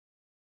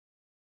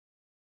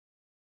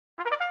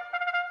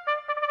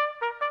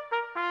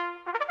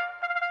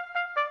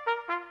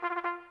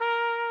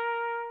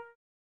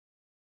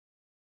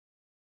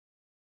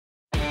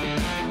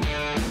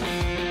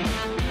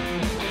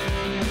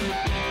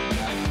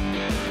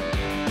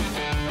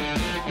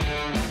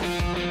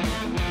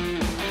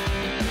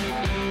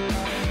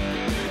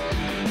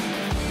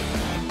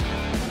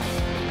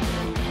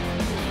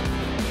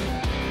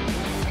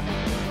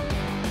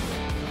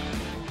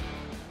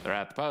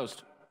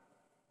post.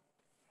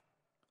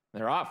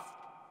 They're off.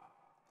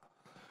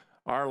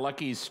 Our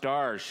Lucky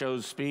Star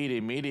shows speed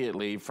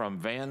immediately from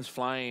Van's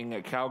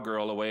Flying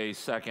Cowgirl away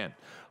second.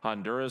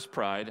 Honduras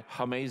Pride,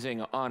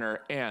 Amazing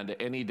Honor, and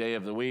Any Day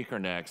of the Week are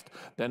next.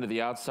 Then to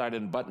the outside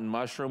in Button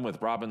Mushroom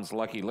with Robin's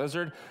Lucky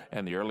Lizard,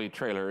 and the early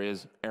trailer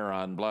is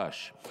Aeron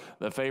Blush.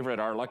 The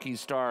favorite, Our Lucky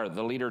Star,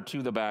 the leader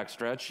to the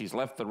backstretch. She's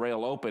left the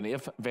rail open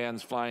if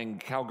Van's Flying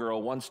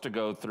Cowgirl wants to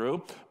go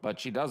through, but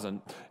she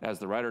doesn't, as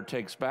the rider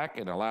takes back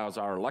and allows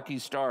Our Lucky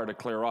Star to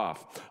clear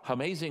off.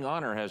 Amazing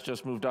Honor has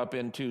just moved up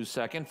into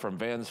second from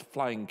Van's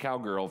Flying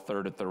Cowgirl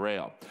third at the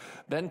rail.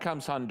 Then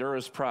comes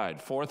Honduras Pride,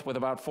 fourth with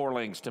about 4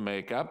 lengths to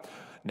make up.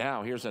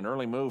 Now, here's an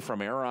early move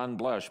from Aeron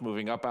Blush,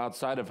 moving up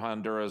outside of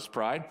Honduras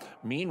Pride.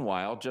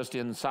 Meanwhile, just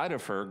inside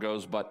of her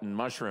goes Button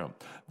Mushroom.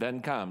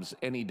 Then comes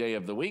Any Day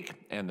of the Week,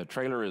 and the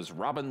trailer is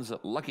Robin's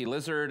Lucky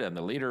Lizard, and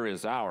the leader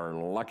is Our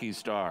Lucky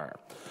Star.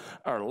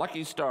 Our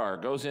Lucky Star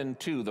goes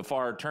into the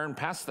far turn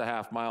past the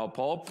half-mile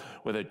pole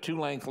with a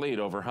 2-length lead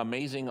over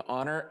Amazing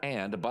Honor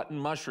and Button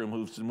Mushroom,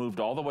 who's moved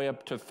all the way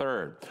up to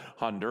third.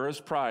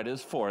 Honduras Pride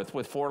is fourth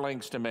with 4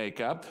 lengths to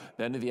make up.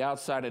 Then to the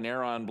outside in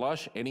Aeron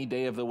Blush, Any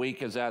Day of the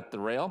Week is at the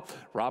rail.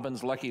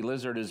 Robin's Lucky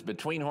Lizard is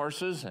between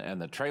horses,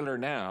 and the trailer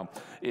now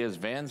is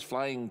Van's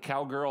Flying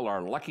Cowgirl.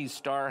 Our Lucky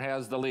Star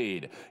has the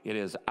lead. It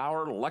is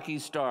Our Lucky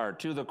Star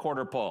to the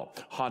quarter pole.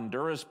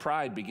 Honduras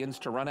Pride begins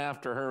to run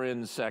after her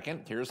in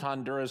second. Here's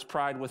Honduras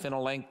Pride within a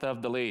length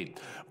of the lead.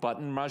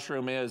 Button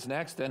Mushroom is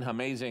next, then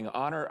Amazing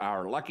Honor.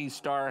 Our Lucky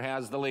Star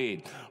has the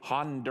lead.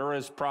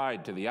 Honduras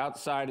Pride to the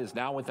outside is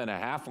now within a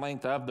half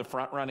length of the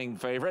front-running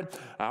favorite.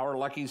 Our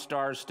Lucky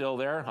Star still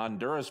there.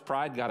 Honduras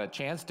Pride got a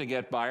chance to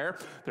get by her.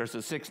 There's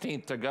a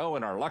 16th to go,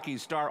 and Our Lucky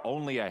Star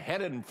only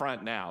ahead in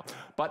front now.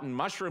 Button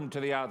Mushroom to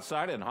the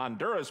outside, and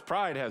Honduras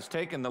Pride has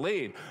taken the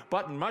lead.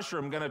 Button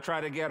Mushroom going to try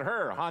to get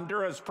her.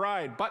 Honduras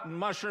Pride, Button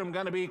Mushroom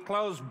going to be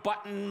close.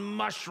 Button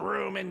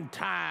Mushroom in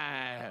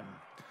time.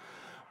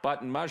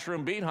 Button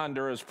Mushroom beat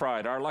Honduras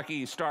Pride. Our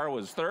Lucky Star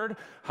was third.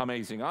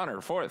 Amazing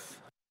Honor fourth.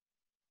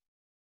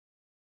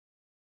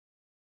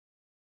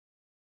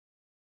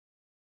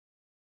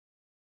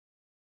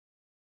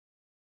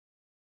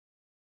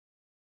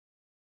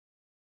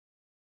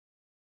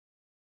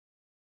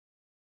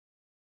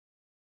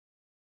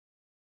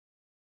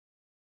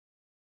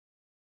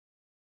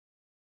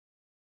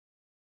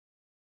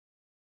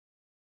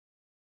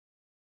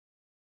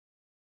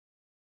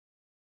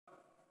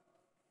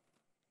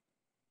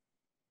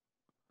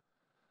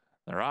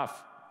 They're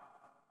off.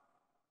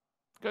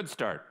 Good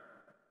start.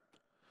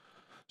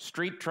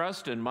 Street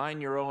Trust and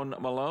Mind Your Own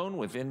Malone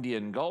with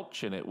Indian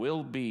Gulch, and it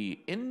will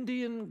be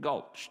Indian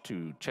Gulch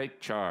to take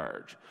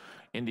charge.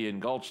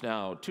 Indian Gulch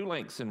now 2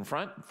 lengths in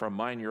front from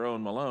Mind Your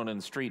Own Malone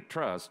and Street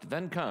Trust.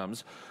 Then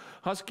comes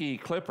Husky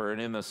Clipper,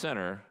 and in the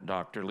center,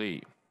 Dr.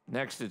 Lee.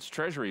 Next, it's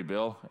Treasury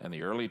Bill, and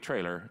the early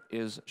trailer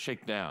is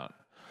Shakedown.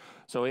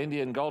 So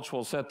Indian Gulch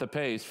will set the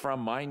pace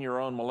from Mind Your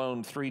Own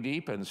Malone 3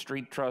 deep and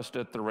Street Trust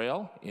at the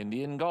rail.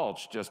 Indian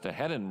Gulch just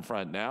ahead in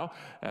front now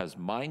as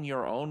Mind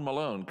Your Own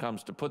Malone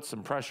comes to put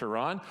some pressure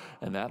on,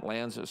 and that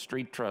lands a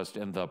Street Trust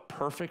in the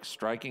perfect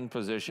striking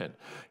position.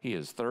 He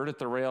is third at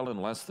the rail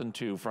and less than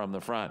 2 from the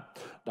front.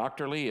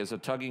 Dr. Lee is a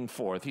tugging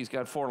fourth. He's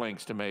got 4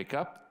 lengths to make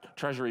up.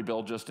 Treasury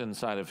Bill just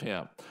inside of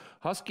him.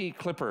 Husky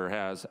Clipper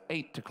has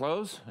 8 to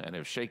close, and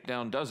if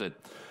Shakedown does it,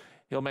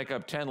 he'll make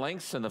up 10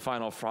 lengths in the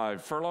final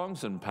 5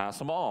 furlongs and pass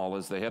them all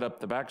as they head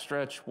up the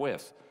backstretch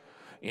with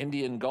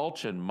Indian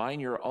Gulch and Mind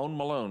Your Own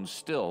Malone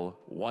still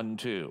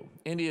 1-2.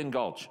 Indian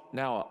Gulch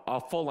now a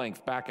full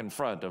length back in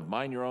front of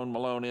Mind Your Own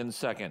Malone in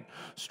second.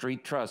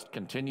 Street Trust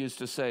continues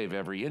to save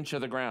every inch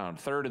of the ground.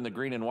 Third in the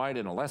green and white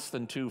and less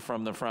than 2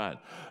 from the front.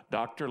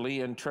 Dr.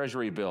 Lee and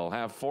Treasury Bill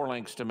have 4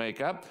 lengths to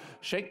make up.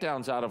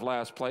 Shakedown's out of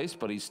last place,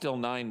 but he's still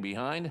 9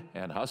 behind.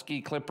 And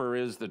Husky Clipper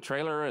is the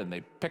trailer, and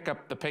they pick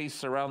up the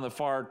pace around the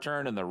far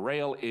turn, and the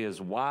rail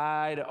is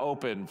wide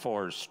open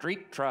for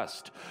Street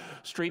Trust.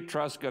 Street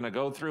Trust going to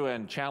go through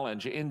and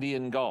challenge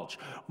Indian Gulch.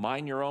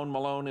 Mind Your Own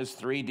Malone is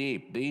 3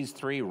 deep. These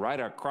 3 right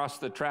across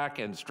the track,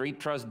 and Street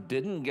Trust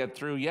didn't get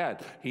through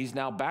yet. He's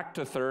now back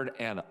to third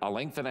and a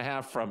length and a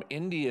half from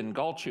Indian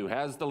Gulch, who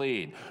has the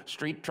lead.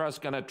 Street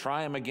Trust going to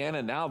try him again,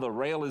 and now the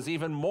rail is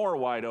even more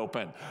wide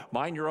open.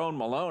 Mind Your Own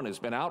Malone has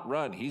been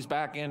outrun. He's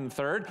back in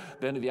third.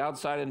 Then to the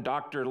outside in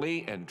Dr.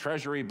 Lee and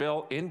Treasury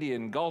Bill,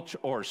 Indian Gulch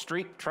or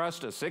Street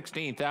Trust a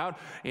 16th out.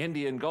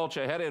 Indian Gulch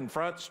ahead in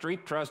front.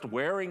 Street Trust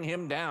wearing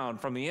him down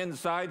from the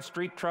inside.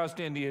 Street Trust,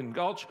 Indian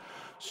Gulch.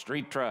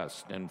 Street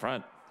Trust in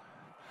front.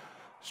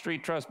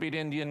 Street Trust beat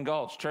Indian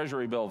Gulch.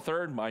 Treasury Bill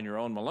third. Mind Your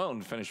Own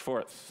Malone finished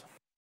fourth.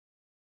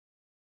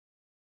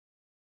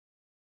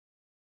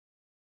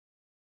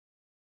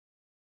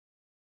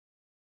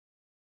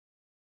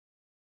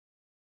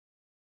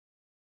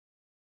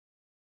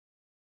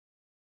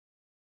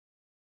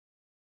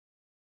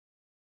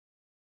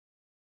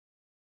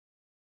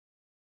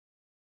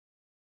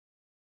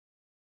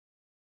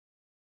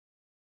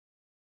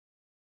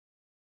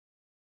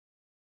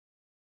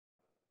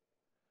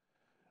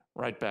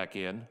 Right back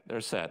in. They're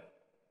set.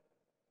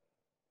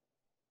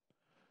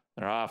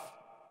 They're off.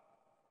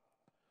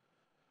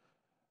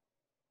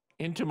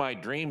 Into My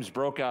Dreams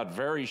broke out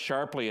very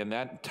sharply, and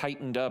that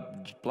tightened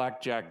up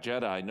Blackjack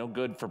Jedi. No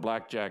good for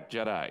Blackjack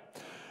Jedi.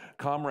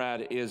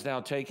 Comrade is now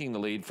taking the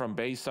lead from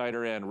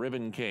Baysider and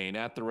Ribbon Cane.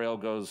 At the rail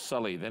goes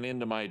Sully. Then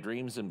Into My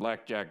Dreams and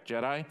Blackjack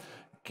Jedi.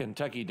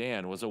 Kentucky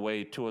Dan was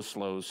away to a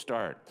slow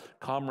start.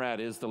 Comrade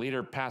is the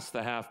leader past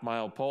the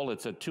half-mile pole.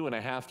 It's a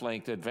 2.5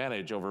 length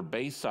advantage over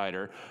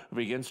Baysider, who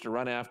begins to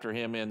run after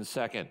him in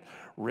second.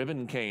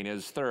 Ribbon Cane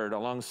is third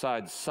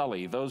alongside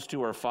Sully. Those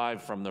two are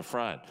 5 from the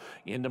front.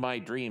 Into My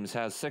Dreams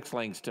has 6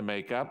 lengths to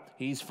make up.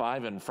 He's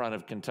 5 in front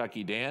of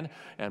Kentucky Dan,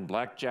 and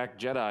Blackjack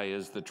Jedi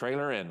is the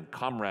trailer, and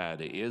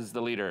Comrade is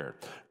the leader.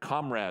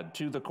 Comrade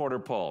to the quarter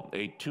pole,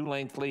 a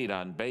 2-length lead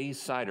on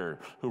Baysider,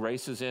 who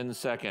races in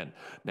second.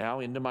 Now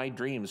Into My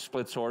Dreams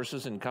splits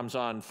horses and comes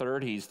on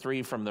third. He's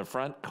 3 from the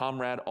front.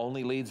 Comrade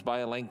only leads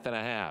by 1.5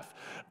 lengths.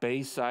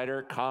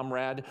 Baysider,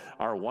 Comrade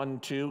are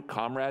 1-2.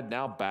 Comrade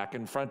now back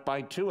in front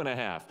by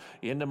 2.5.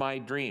 Into My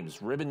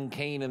Dreams, Ribbon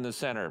Cane in the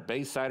center.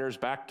 Baysider's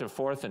back to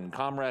fourth, and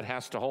Comrade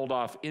has to hold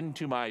off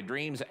Into My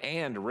Dreams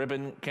and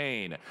Ribbon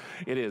Cane.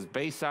 It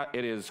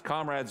is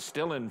Comrade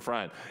still in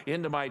front.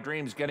 Into My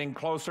Dreams getting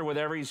closer with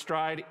every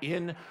stride.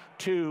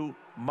 Into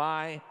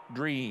My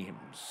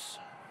Dreams.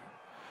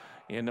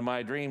 Into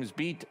My Dreams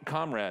beat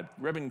Comrade.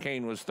 Ribbon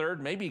Cane was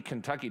third, maybe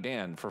Kentucky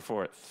Dan for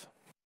fourth.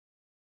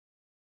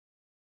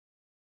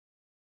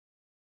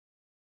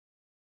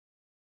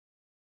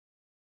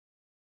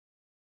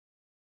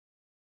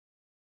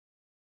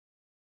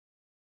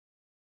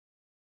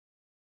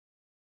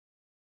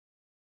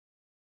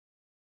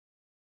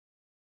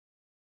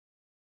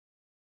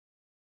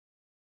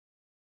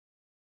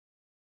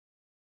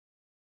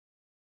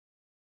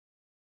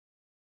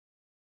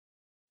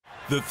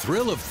 The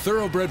thrill of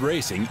thoroughbred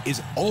racing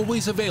is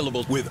always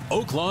available with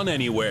Oaklawn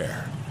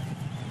Anywhere.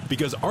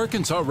 Because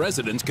Arkansas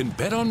residents can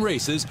bet on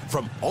races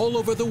from all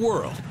over the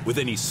world with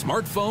any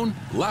smartphone,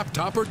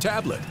 laptop, or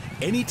tablet,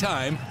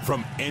 anytime,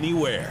 from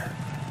anywhere.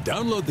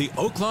 Download the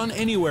Oaklawn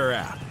Anywhere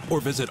app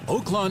or visit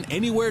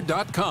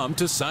oaklawnanywhere.com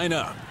to sign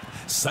up.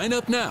 Sign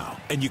up now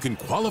and you can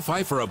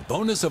qualify for a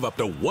bonus of up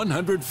to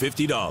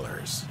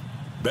 $150.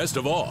 Best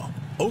of all,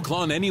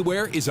 Oaklawn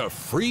Anywhere is a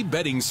free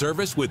betting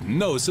service with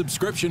no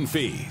subscription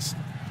fees.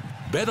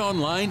 Bet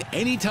online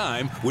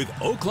anytime with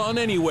Oaklawn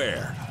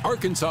Anywhere,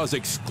 Arkansas's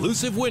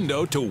exclusive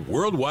window to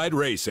worldwide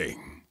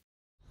racing.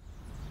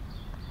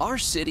 Our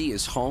city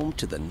is home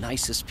to the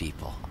nicest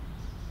people.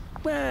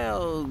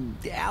 Well,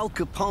 Al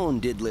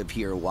Capone did live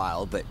here a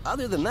while, but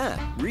other than that,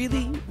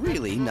 really,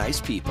 really nice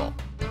people.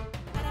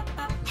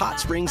 Hot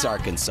Springs,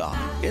 Arkansas.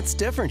 It's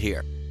different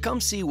here. Come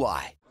see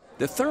why.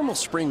 The thermal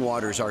spring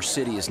waters our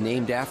city is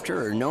named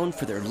after are known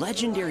for their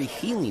legendary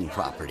healing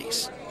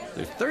properties.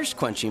 Their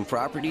thirst-quenching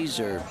properties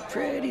are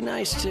pretty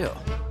nice, too.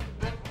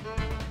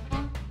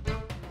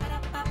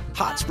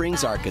 Hot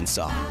Springs,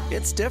 Arkansas.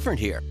 It's different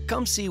here.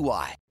 Come see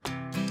why.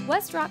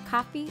 West Rock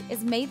Coffee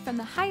is made from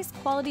the highest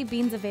quality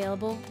beans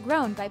available,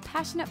 grown by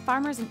passionate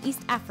farmers in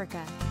East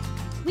Africa.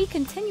 We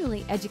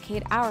continually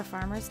educate our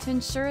farmers to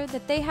ensure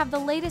that they have the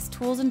latest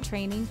tools and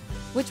training,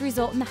 which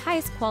result in the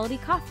highest quality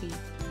coffee.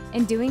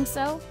 In doing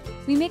so,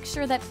 we make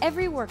sure that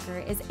every worker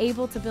is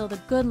able to build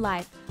a good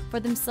life for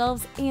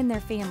themselves and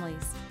their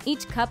families.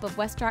 Each cup of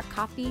West Rock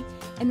coffee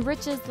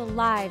enriches the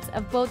lives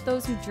of both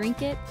those who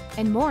drink it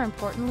and, more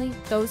importantly,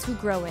 those who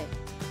grow it.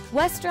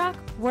 West Rock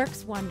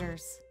works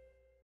wonders.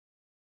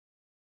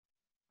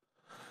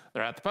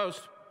 They're at the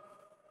post.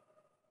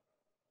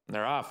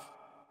 They're off.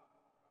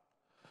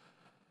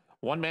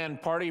 One-man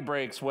party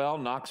breaks well.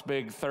 Knox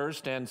Big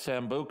Thirst and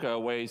Sambuca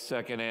away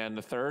second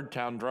and third.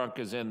 Town Drunk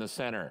is in the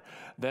center.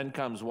 Then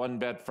comes One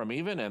Bet from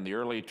Even, and the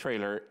early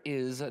trailer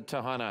is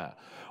Tahana.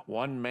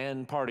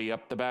 One-man party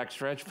up the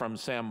backstretch from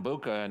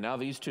Sambuca, and now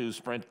these two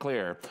sprint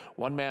clear.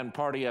 One-man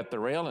party at the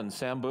rail, and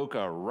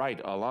Sambuca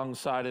right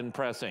alongside and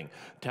pressing.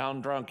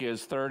 Town Drunk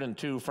is third and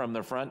 2 from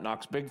the front.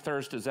 Knox Big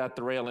Thirst is at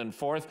the rail in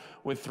fourth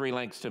with 3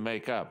 lengths to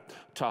make up.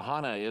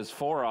 Tahana is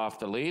 4 off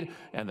the lead,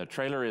 and the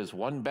trailer is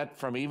One Bet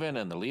from Even,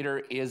 and the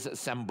leader is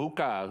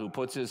Sambuca, who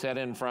puts his head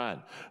in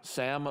front.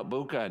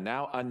 Sambuca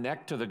now a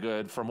neck to the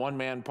good from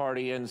One-man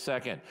party in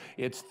second.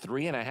 It's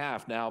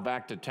 3.5 now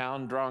back to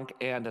Town Drunk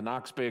and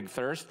Knox Big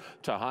Thirst.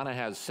 Tahana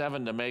has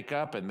 7 to make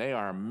up, and they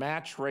are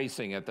match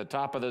racing at the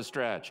top of the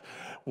stretch.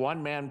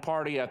 One-man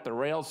party at the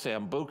rail,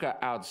 Sambuca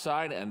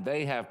outside, and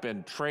they have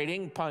been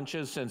trading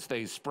punches since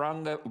they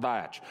sprung the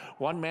latch.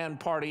 One-man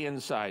party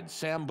inside,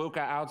 Sambuca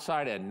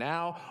outside, and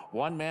now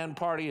one-man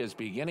party is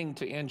beginning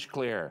to inch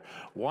clear.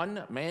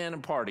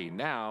 One-man party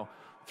now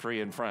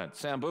 3 in front.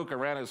 Sambuca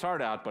ran his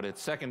heart out, but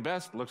it's second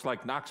best. Looks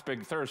like Knox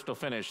Big Thirst will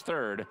finish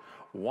third.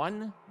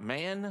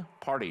 One-man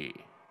party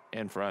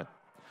in front.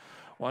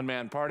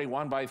 One-man party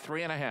won by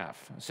 3.5.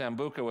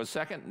 Sambuca was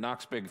second.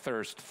 Knox Big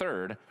Thirst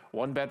third.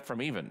 One Bet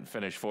from Even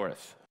finished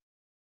fourth.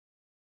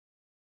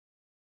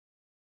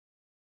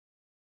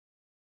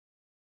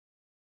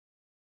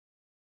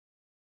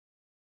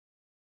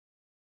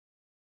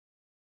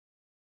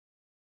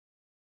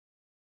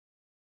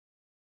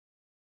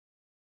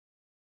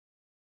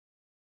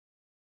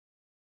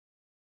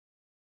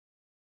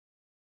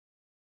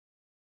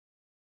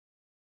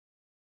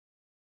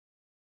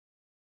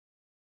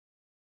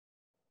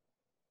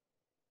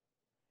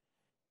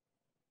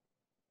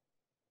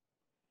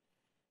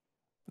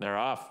 They're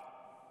off.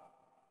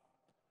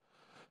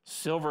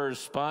 Silver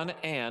Spun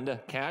and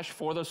Cash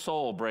for the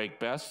Soul break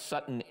best.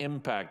 Sutton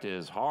Impact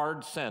is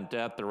hard sent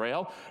at the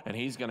rail, and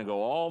he's going to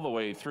go all the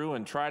way through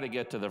and try to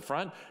get to the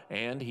front,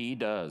 and he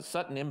does.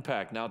 Sutton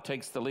Impact now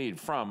takes the lead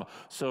from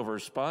Silver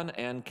Spun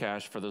and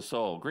Cash for the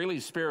Soul.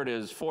 Greeley's Spirit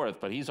is fourth,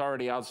 but he's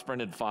already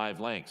outsprinted 5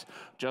 lengths.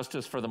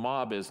 Justice for the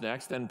Mob is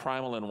next, then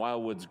Primal and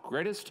Wildwood's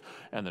Greatest,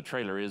 and the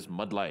trailer is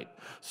Mudlight.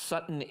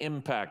 Sutton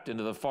Impact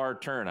into the far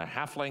turn, a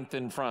half length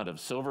in front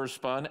of Silver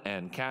Spun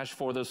and Cash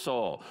for the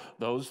Soul.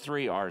 Those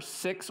three are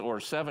 6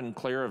 or 7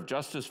 clear of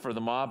Justice for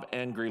the Mob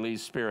and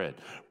Greeley's Spirit.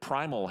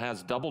 Primal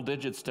has double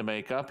digits to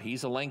make up.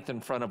 He's a length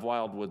in front of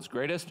Wildwood's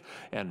Greatest,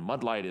 and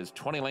Mudlight is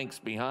 20 lengths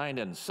behind,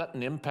 and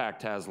Sutton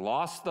Impact has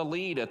lost the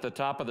lead at the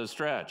top of the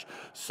stretch.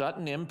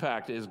 Sutton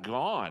Impact is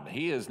gone.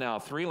 He is now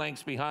 3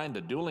 lengths behind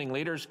the dueling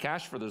leaders,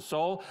 Cash for the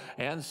Soul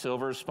and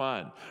Silver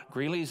Spun.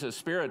 Greeley's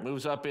Spirit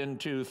moves up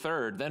into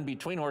third. Then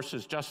between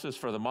horses, Justice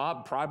for the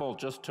Mob, Primal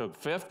just took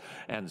 5th,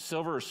 and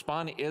Silver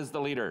Spun is the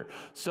leader.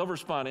 Silver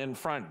Spun in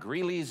front.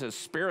 Greeley's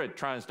Spirit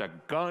tries to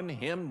gun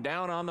him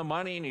down on the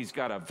money, and he's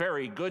got a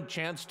very good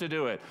chance to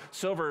do it.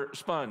 Silver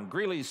Spun,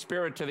 Greeley's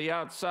Spirit to the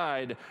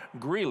outside,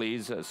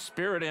 Greeley's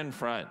Spirit in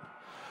front.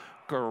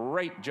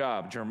 Great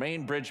job,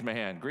 Jermaine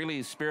Bridgemahan.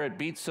 Greeley's Spirit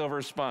beats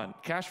Silver Spun.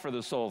 Cash for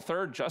the Soul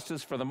third,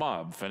 Justice for the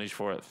Mob finished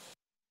 4th.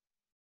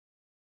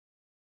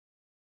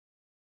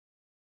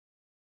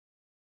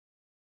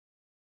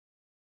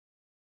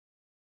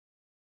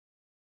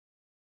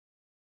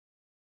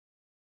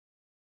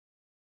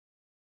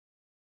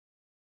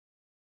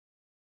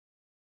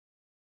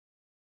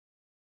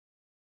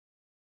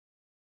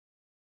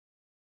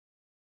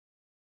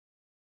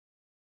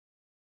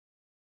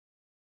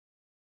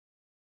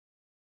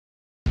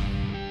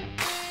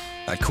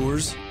 At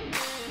Coors,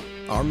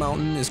 our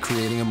mountain is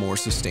creating a more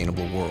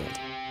sustainable world.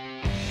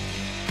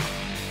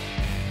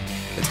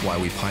 It's why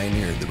we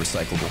pioneered the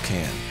recyclable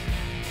can,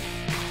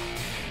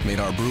 made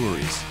our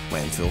breweries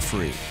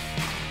landfill-free,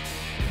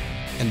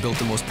 and built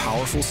the most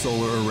powerful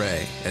solar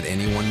array at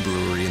any one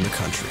brewery in the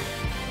country.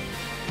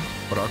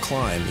 But our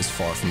climb is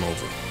far from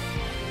over,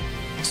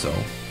 so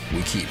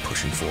we keep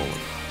pushing forward.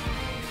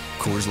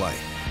 Coors Light,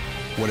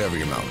 whatever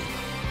your mountain,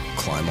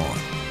 climb on.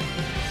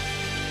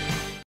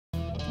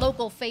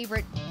 Local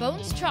favorite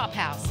Bones Chop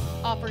House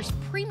offers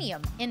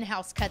premium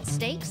in-house cut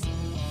steaks,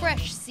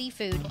 fresh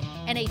seafood,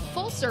 and a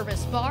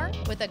full-service bar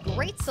with a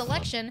great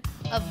selection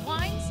of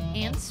wines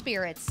and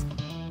spirits.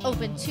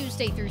 Open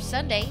Tuesday through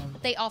Sunday,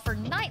 they offer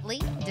nightly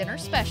dinner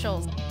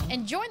specials.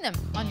 And join them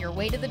on your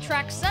way to the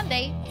track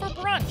Sunday for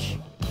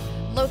brunch.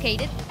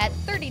 Located at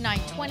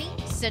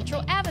 3920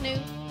 Central Avenue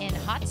in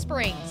Hot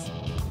Springs.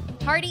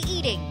 Hearty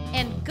eating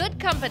and good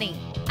company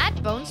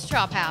at Bones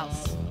Chop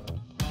House.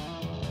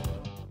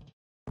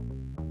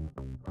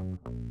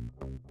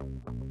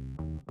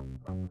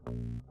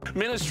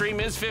 Ministry,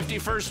 Ms.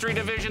 51st Street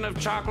Division of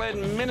Chocolate.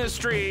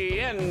 Ministry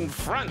in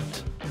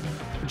front.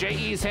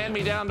 J.E.'s Hand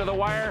Me Down to the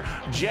wire.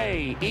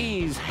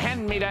 J.E.'s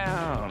Hand Me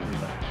Down.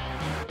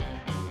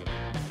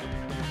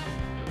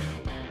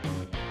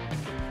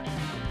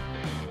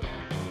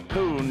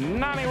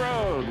 Hunani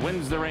Road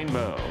wins the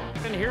rainbow.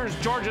 And here's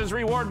Georgia's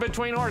Reward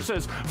between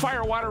horses.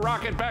 Firewater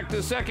Rocket back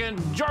to second.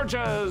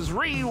 Georgia's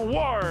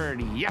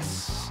Reward,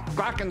 yes.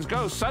 Glocken's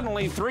Ghost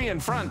suddenly 3 in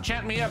front.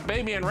 Chant Me Up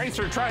Baby and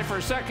Racer try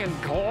for second.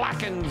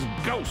 Glocken's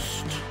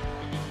Ghost.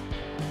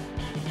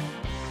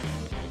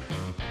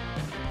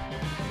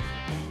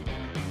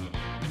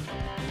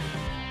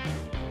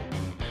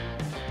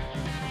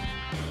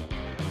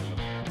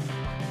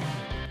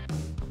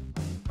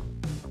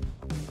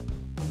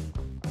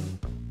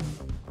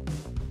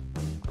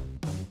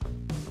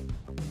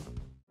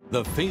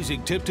 The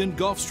Fasig-Tipton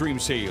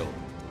Gulfstream Sale,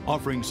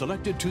 offering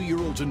selected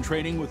 2-year-olds in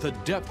training with a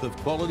depth of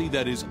quality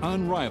that is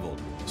unrivaled.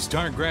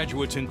 Star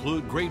graduates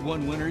include Grade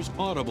 1 winners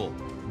Audible,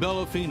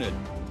 Bellafina,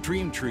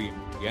 Dream Tree,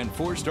 and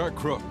 4-star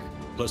Crook,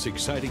 plus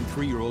exciting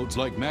 3-year-olds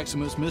like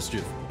Maximus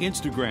Mischief,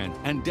 Instagram,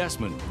 and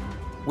Desmond.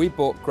 We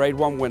bought Grade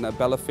 1 winner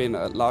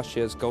Bellafina at last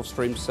year's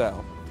Gulfstream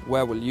Sale.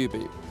 Where will you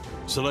be?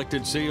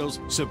 Selected sales,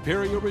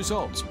 superior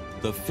results.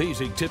 The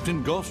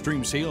Fasig-Tipton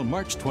Gulfstream Sale,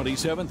 March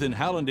 27th in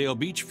Hallandale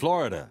Beach,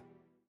 Florida.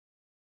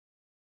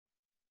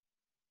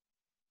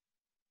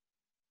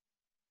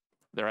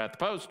 They're at the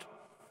post.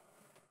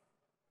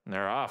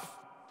 They're off.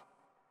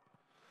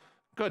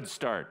 Good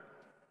start.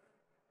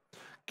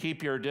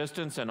 Keep Your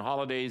Distance and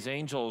Holidays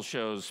Angels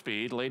shows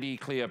speed. Lady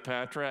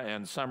Cleopatra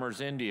and Summer's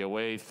India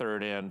away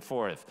 3rd and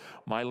 4th.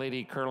 My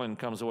Lady Curlin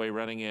comes away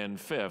running in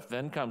 5th.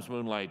 Then comes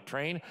Moonlight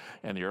Train,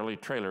 and the early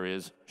trailer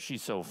is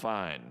She's So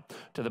Fine.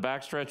 To the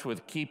backstretch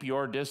with Keep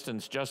Your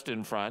Distance just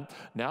in front.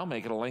 Now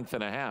make it a length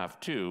and a half,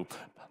 too.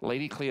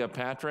 Lady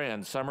Cleopatra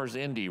and Summers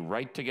Indy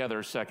right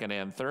together, second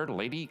and third.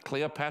 Lady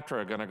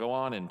Cleopatra going to go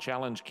on and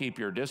challenge Keep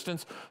Your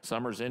Distance.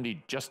 Summers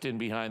Indy just in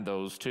behind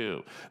those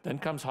two. Then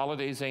comes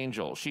Holiday's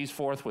Angel. She's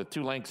fourth with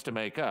 2 lengths to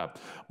make up.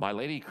 My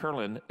Lady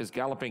Curlin is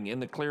galloping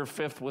in the clear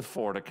fifth with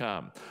 4 to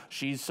come.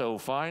 She's So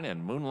Fine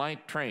and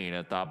Moonlight Train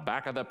at the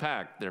back of the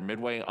pack. They're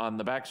midway on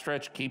the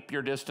backstretch. Keep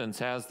Your Distance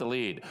has the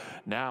lead.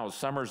 Now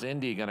Summers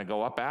Indy going to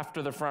go up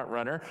after the front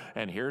runner,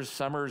 and here's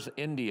Summers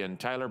Indy and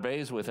Tyler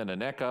Bays within a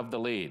neck of the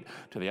lead.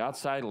 To the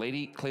outside,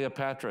 Lady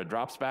Cleopatra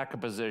drops back a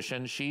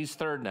position. She's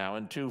third now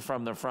and 2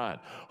 from the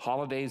front.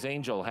 Holiday's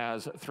Angel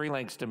has 3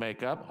 lengths to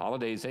make up.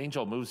 Holiday's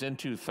Angel moves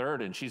into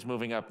third, and she's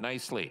moving up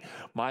nicely.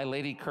 My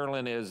Lady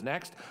Curlin is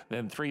next,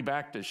 then 3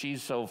 back to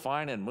She's So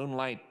Fine and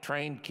Moonlight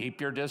Train. Keep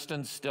Your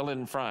Distance still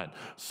in front.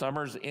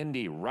 Summers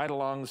Indy right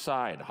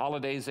alongside.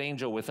 Holiday's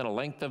Angel within a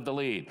length of the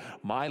lead.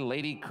 My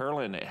Lady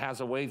Curlin has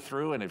a way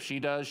through, and if she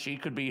does, she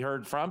could be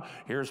heard from.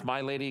 Here's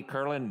My Lady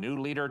Curlin, new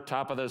leader,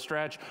 top of the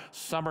stretch.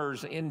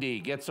 Summers Indy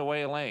gets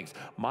away a length.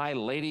 My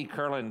Lady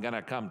Curlin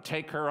gonna come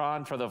take her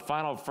on for the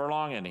final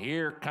furlong, and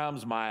here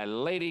comes My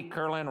Lady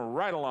Curlin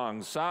right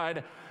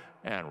alongside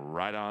and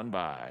right on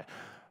by.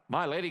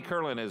 My Lady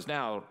Curlin is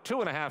now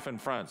 2.5 in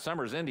front.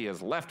 Summers Indy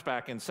is left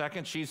back in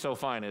second. She's So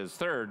Fine is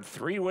third.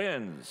 3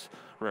 wins.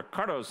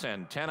 Ricardo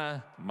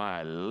Santana,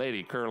 My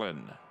Lady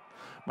Curlin.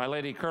 My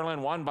Lady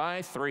Curlin won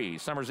by 3.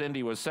 Summers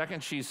Indy was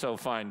second. She's So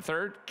Fine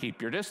third.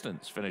 Keep Your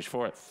Distance finished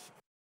fourth.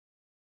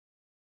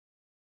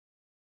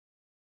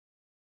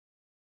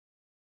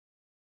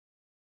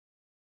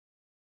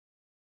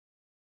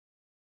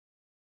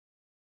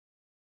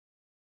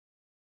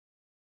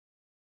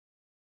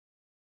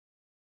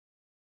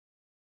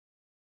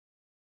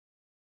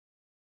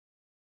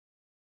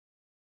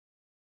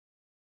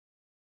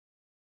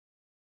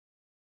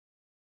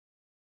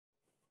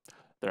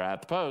 They're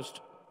at the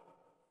post.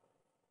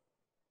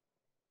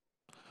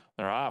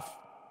 They're off.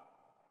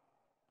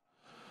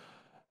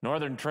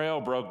 Northern Trail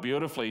broke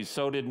beautifully.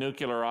 So did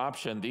Nuclear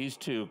Option. These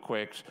 2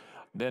 quicks.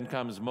 Then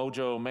comes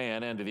Mojo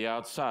Man and to the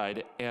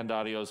outside, and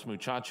Adios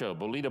Muchacho.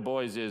 Bolita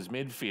Boys is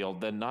midfield,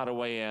 then Not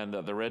Away and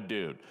the Red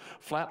Dude.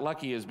 Flat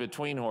Lucky is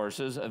between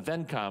horses.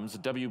 Then comes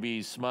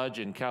WB Smudge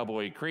and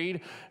Cowboy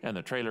Creed, and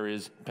the trailer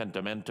is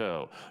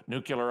Pentimento.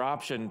 Nuclear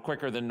Option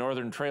quicker than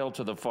Northern Trail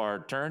to the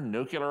far turn.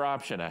 Nuclear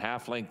Option a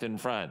half length in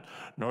front.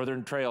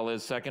 Northern Trail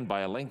is second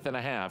by a length and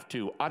a half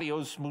to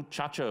Adios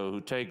Muchacho, who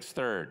takes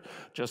third.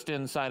 Just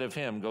inside of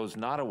him goes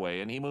Not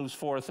Away, and he moves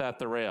fourth at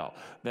the rail.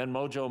 Then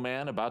Mojo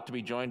Man about to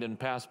be joined in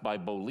passed by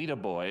Bolita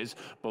Boys.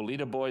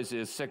 Bolita Boys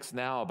is 6th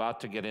now,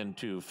 about to get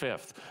into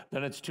 5th.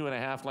 Then it's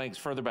 2.5 lengths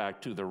further back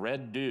to the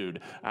Red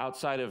Dude.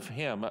 Outside of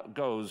him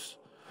goes,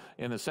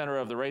 in the center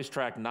of the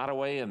racetrack, Not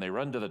Away, and they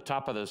run to the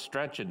top of the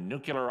stretch, and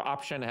Nuclear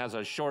Option has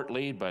a short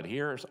lead, but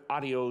here's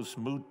Adios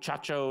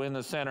Muchacho in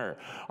the center.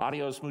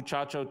 Adios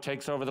Muchacho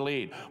takes over the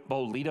lead.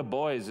 Bolita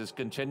Boys is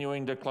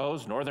continuing to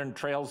close. Northern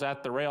Trail's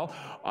at the rail.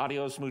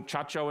 Adios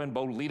Muchacho and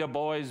Bolita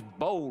Boys.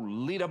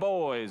 Bolita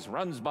Boys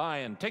runs by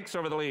and takes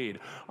over the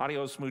lead.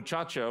 Adios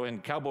Muchacho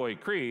and Cowboy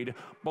Creed.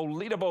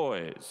 Bolita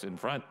Boys in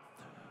front.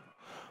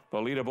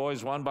 Bolita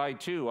Boys won by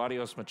 2.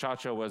 Adios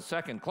Muchacho was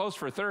second. Close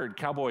for third,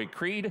 Cowboy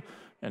Creed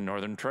and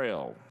Northern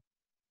Trail.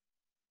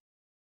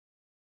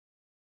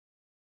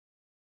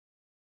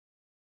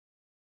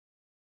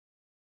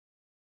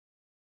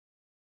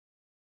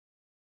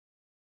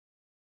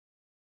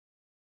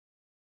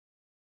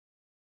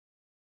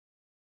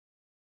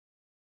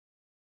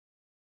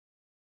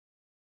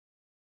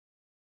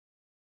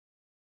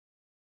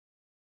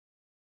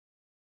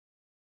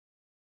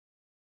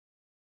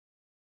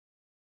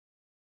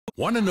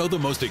 Want to know the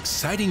most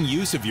exciting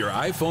use of your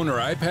iPhone or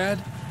iPad?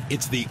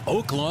 It's the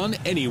Oaklawn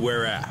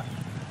Anywhere app.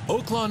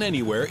 Oaklawn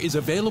Anywhere is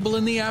available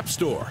in the App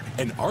Store,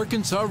 and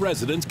Arkansas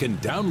residents can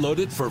download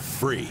it for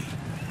free.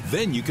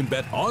 Then you can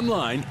bet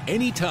online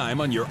anytime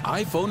on your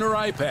iPhone or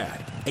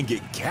iPad and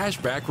get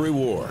cashback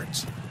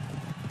rewards.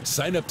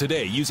 Sign up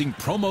today using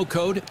promo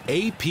code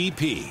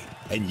APP,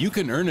 and you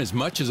can earn as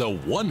much as a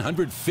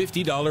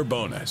 $150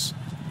 bonus.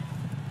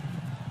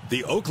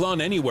 The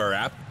Oaklawn Anywhere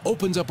app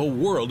opens up a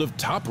world of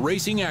top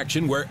racing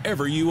action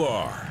wherever you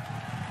are.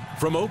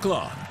 From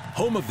Oaklawn,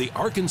 home of the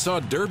Arkansas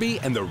Derby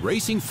and the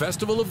Racing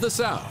Festival of the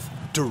South,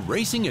 to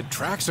racing at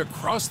tracks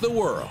across the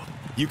world,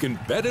 you can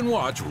bet and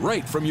watch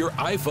right from your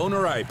iPhone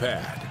or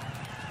iPad.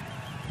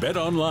 Bet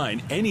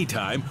online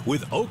anytime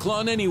with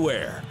Oaklawn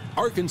Anywhere,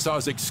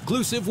 Arkansas's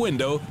exclusive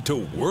window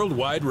to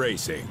worldwide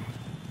racing.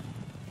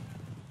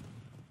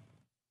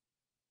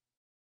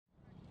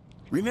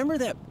 Remember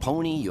that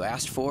pony you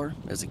asked for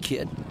as a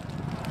kid?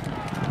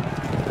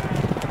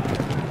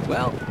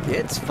 Well,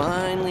 it's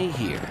finally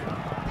here.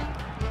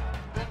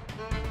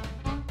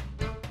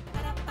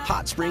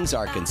 Hot Springs,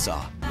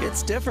 Arkansas.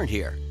 It's different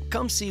here.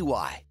 Come see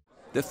why.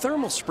 The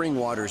thermal spring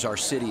waters our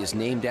city is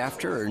named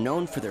after are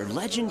known for their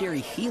legendary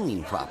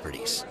healing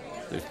properties.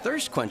 Their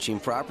thirst-quenching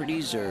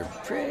properties are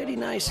pretty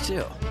nice,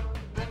 too.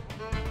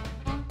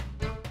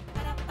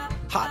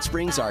 Hot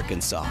Springs,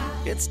 Arkansas.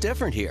 It's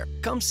different here.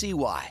 Come see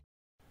why.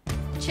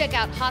 Check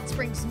out Hot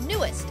Springs'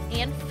 newest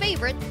and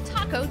favorite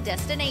taco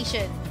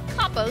destination,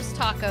 Capo's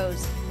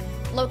Tacos,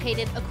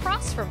 located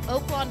across from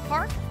Oaklawn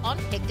Park on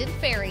Higdon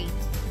Ferry.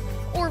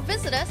 Or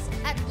visit us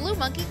at Blue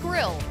Monkey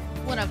Grill,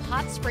 one of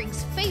Hot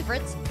Springs'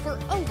 favorites for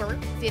over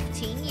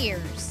 15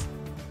 years.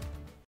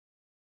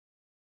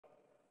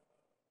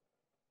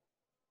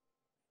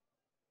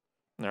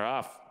 They're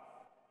off.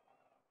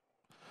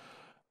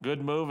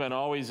 Good Move and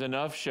Always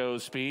Enough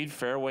shows speed.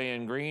 Fairway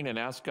and Green and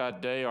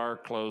Ascot Day are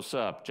close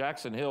up.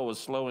 Jackson Hill was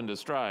slow into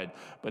stride,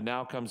 but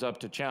now comes up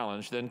to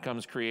challenge. Then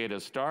comes Create a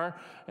Star,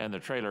 and the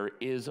trailer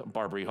is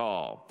Barbary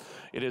Hall.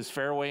 It is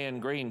Fairway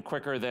and Green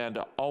quicker than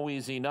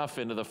Always Enough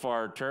into the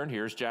far turn.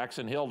 Here's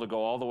Jackson Hill to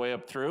go all the way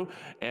up through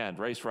and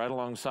race right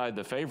alongside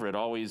the favorite,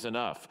 Always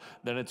Enough.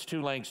 Then it's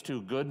 2 lengths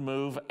to Good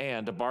Move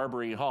and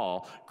Barbary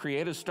Hall.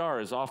 Create a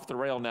Star is off the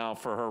rail now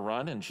for her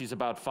run, and she's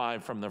about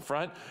 5 from the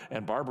front,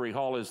 and Barbary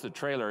Hall is the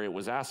trailer. It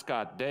was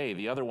Ascot Day,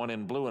 the other one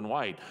in blue and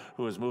white,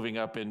 who is moving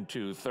up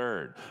into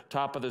third.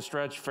 Top of the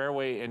stretch,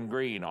 Fairway and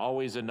Green,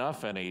 Always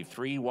Enough, and a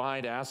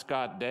 3-wide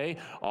Ascot Day.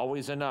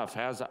 Always Enough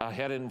has a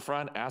head in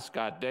front,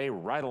 Ascot Day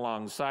right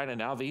alongside, and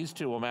now these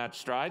two will match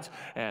strides,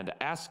 and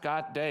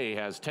Ascot Day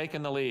has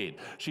taken the lead.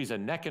 She's a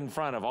neck in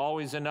front of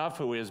Always Enough,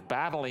 who is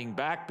battling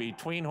back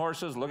between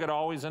horses. Look at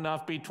Always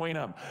Enough between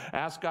them.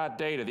 Ascot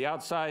Day to the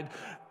outside,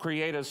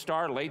 Create a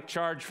Star, late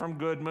charge from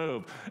Good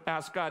Move.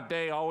 Ascot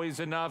Day, Always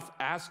Enough,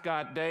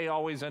 Ascot Day,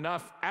 Always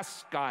Enough,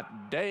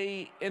 Ascot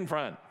Day in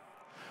front.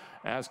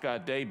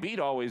 Ascot Day beat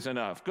Always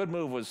Enough. Good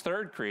Move was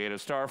third, Create a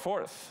Star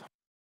fourth.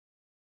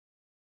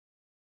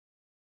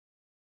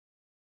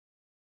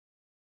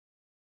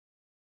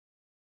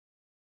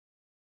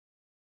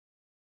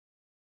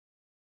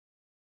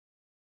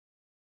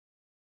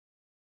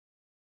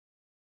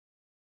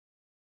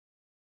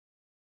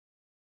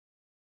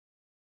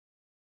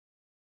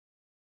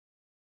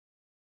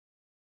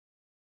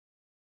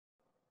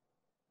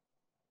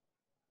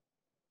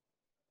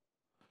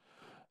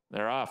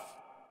 They're off.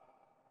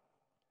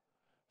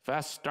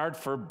 Fast start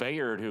for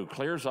Bayard, who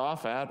clears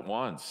off at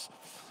once.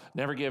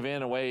 Never Give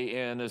In away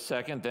in a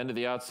second, then to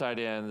the outside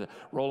end,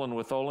 Rollin'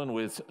 with Olin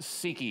with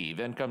Siki.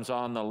 Then comes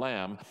On the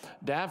Lamb.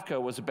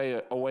 Davka was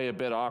away a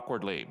bit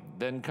awkwardly.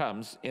 Then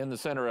comes in the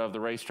center of the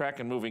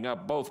racetrack and moving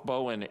up both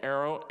Bow and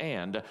Arrow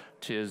and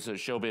Tis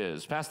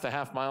Showbiz. Past the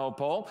half-mile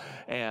pole,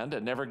 and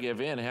Never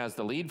Give In has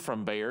the lead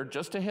from Bayard.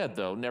 Just ahead,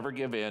 though, Never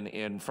Give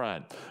in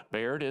front.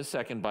 Bayard is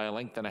second by a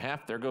length and a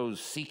half. There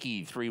goes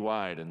Siki 3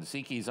 wide, and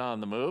Siki's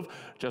on the move.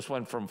 Just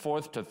went from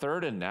fourth to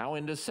third and now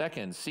into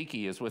second.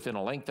 Siki is within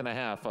a length and a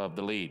half of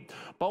the lead.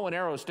 Bow and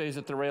Arrow stays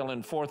at the rail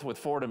in fourth with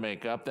 4 to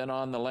make up. Then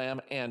On the Lamb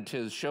and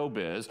Tis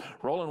Showbiz.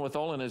 Rollin' with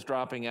Olin is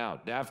dropping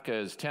out. Davka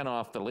is 10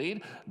 off the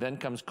lead. Then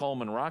comes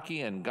Coleman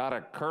Rocky and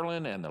Gotta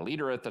Curlin, and the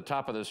leader at the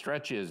top of the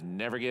stretch is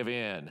Never Give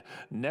In.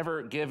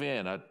 Never Give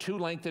In, a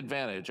 2-length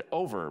advantage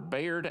over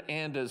Bayard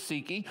and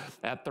Siki.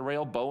 At the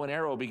rail, Bow and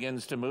Arrow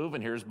begins to move,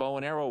 and here's Bow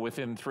and Arrow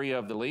within 3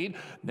 of the lead.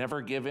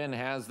 Never Give In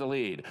has the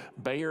lead.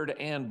 Bayard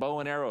and Bow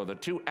and Arrow, the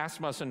 2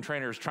 Asmussen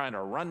trainers trying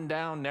to run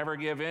down Never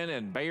Give In,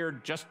 and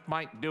Bayard just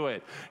might do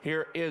it.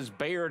 Here is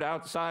Bayard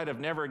outside of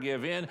Never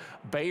Give In.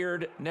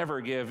 Bayard,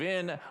 Never Give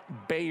In.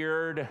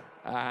 Bayard,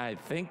 I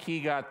think he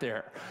got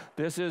there.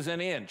 This is an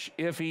inch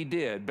if he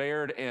did.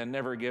 Bayard and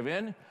Never Give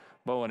In.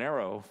 Bow and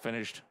Arrow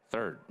finished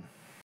third.